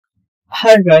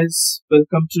Hi guys,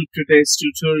 welcome to today's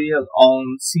tutorial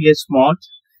on CHMOD,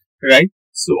 right?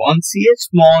 So on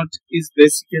CHMOD is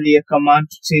basically a command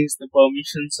to change the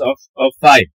permissions of a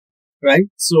file, right?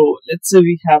 So let's say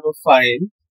we have a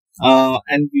file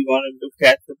and we want to look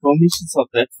at the permissions of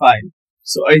that file.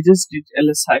 So I just did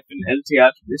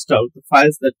ls-ltr to list out the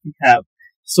files that we have.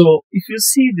 So if you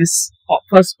see this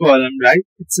first column, right,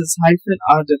 it says -rwx,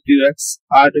 rwx,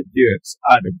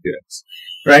 rwx,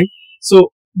 right?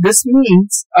 So this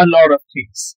means a lot of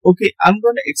things. Okay, I'm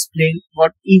going to explain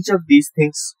what each of these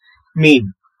things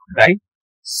mean, right?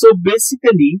 So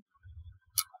basically,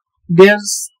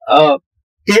 there's 10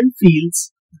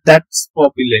 fields that's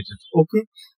populated. Okay,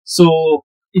 so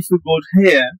if you go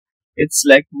here, it's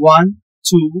like 1,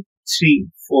 2, 3,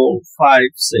 4,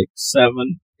 5, 6,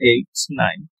 7, 8,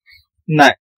 9,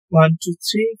 9. 1, 2,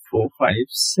 3, 4, 5,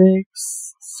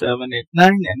 6, 7, 8,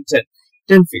 9, and 10.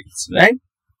 10 fields, right?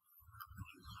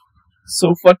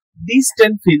 So for these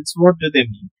 10 fields, what do they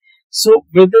mean? So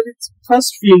whether it's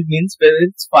first field means whether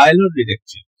it's file or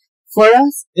directory. For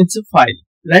us, it's a file,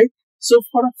 right? So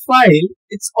for a file,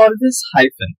 it's always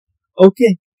hyphen,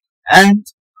 okay? And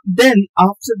then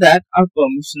after that, our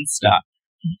permissions start.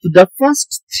 The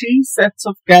first 3 sets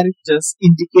of characters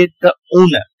indicate the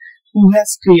owner who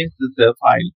has created the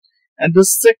file. And the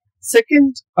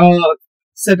second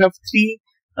set of 3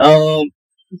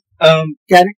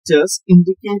 characters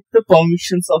indicate the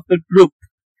permissions of the group,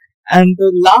 and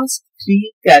the last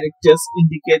 3 characters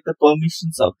indicate the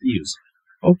permissions of the user.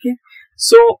 Okay,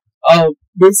 so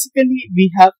basically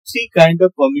we have 3 kind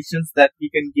of permissions that we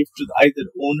can give to either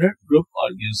owner, group,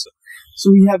 or user.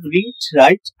 So we have read,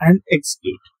 write, and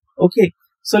execute. Okay,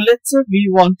 so let's say we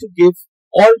want to give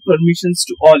all permissions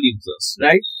to all users,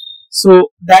 right?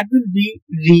 So that will be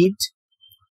read,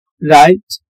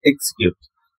 write, execute.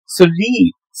 So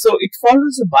read. So it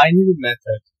follows a binary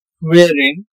method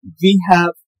wherein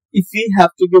if we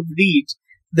have to give read,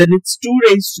 then it's 2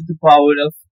 raised to the power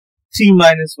of 3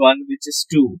 minus 1, which is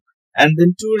 2, and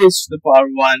then 2 raised to the power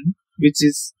 1, which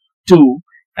is 2,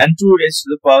 and 2 raised to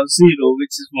the power 0,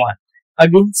 which is 1.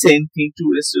 Again, same thing,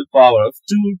 2 raised to the power of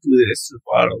 2, 2 raised to the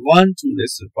power of 1, 2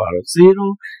 raised to the power of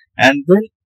 0, and then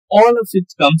all of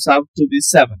it comes out to be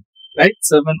 7, right?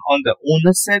 7 on the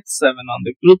owner set, 7 on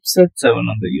the group set, 7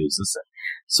 on the user set.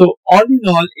 So all in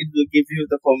all, it will give you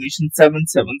the permission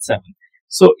 777.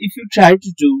 So if you try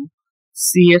to do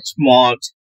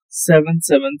chmod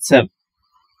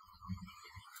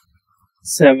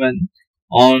 777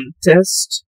 on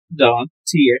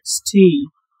test.txt,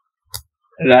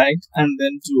 right, and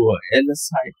then do a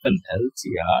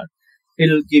ls-ltr,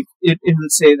 it will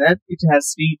say that it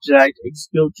has read, write,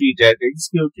 execute, read, write,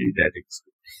 execute, read, write,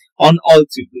 execute on all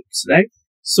 3 groups, right?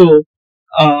 So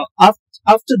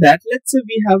after that, let's say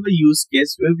we have a use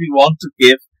case where we want to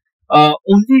give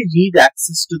only read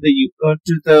access to the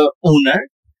owner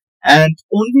and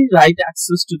only write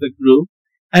access to the group,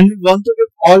 and we want to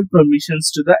give all permissions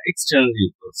to the external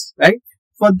users, right?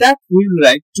 For that, we will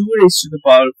write 2 raised to the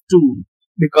power of 2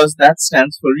 because that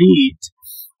stands for read,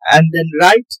 and then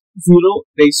write 0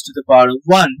 raised to the power of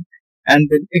 1, and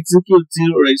then execute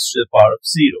 0 raised to the power of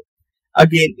 0.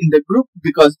 Again, in the group,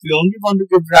 because we only want to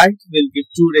give write, we'll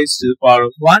give 2 raised to the power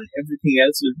of 1. Everything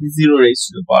else will be 0 raised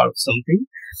to the power of something.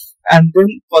 And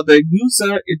then for the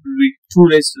user, it will be 2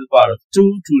 raised to the power of 2,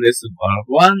 2 raised to the power of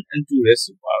 1, and 2 raised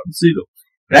to the power of 0.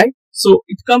 Right? So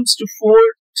it comes to 4,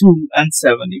 2, and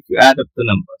 7 if you add up the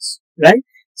numbers. Right?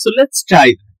 So let's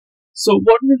try that. So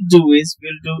what we'll do is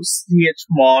we'll do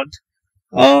chmod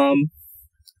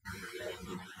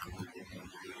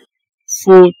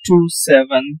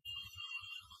 427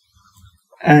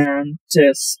 and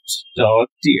test.txt,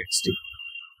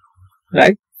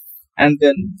 right? And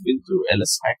then we'll do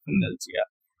ls-ltr.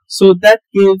 So that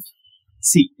gives,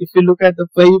 see, if you look at the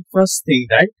very first thing,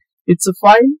 right, it's a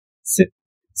file. Since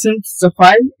it's a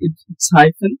file, it's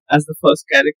hyphen as the first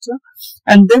character,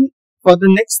 and then for the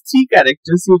next 3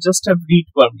 characters, you just have read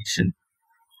permission,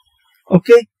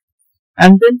 okay?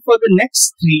 And then for the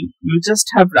next 3, you just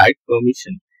have write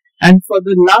permission, and for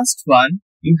the last one,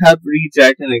 you have read,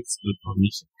 write, and execute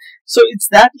permission. So it's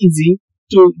that easy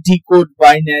to decode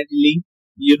binarily,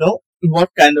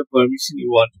 what kind of permission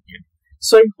you want to give.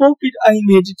 So I hope I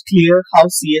made it clear how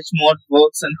CHMOD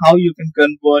works and how you can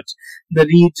convert the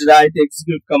read, write,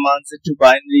 execute commands into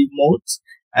binary modes.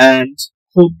 And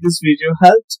hope this video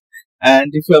helped.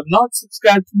 And if you have not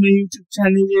subscribed to my YouTube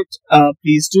channel yet,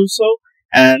 please do so.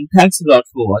 And thanks a lot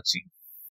for watching.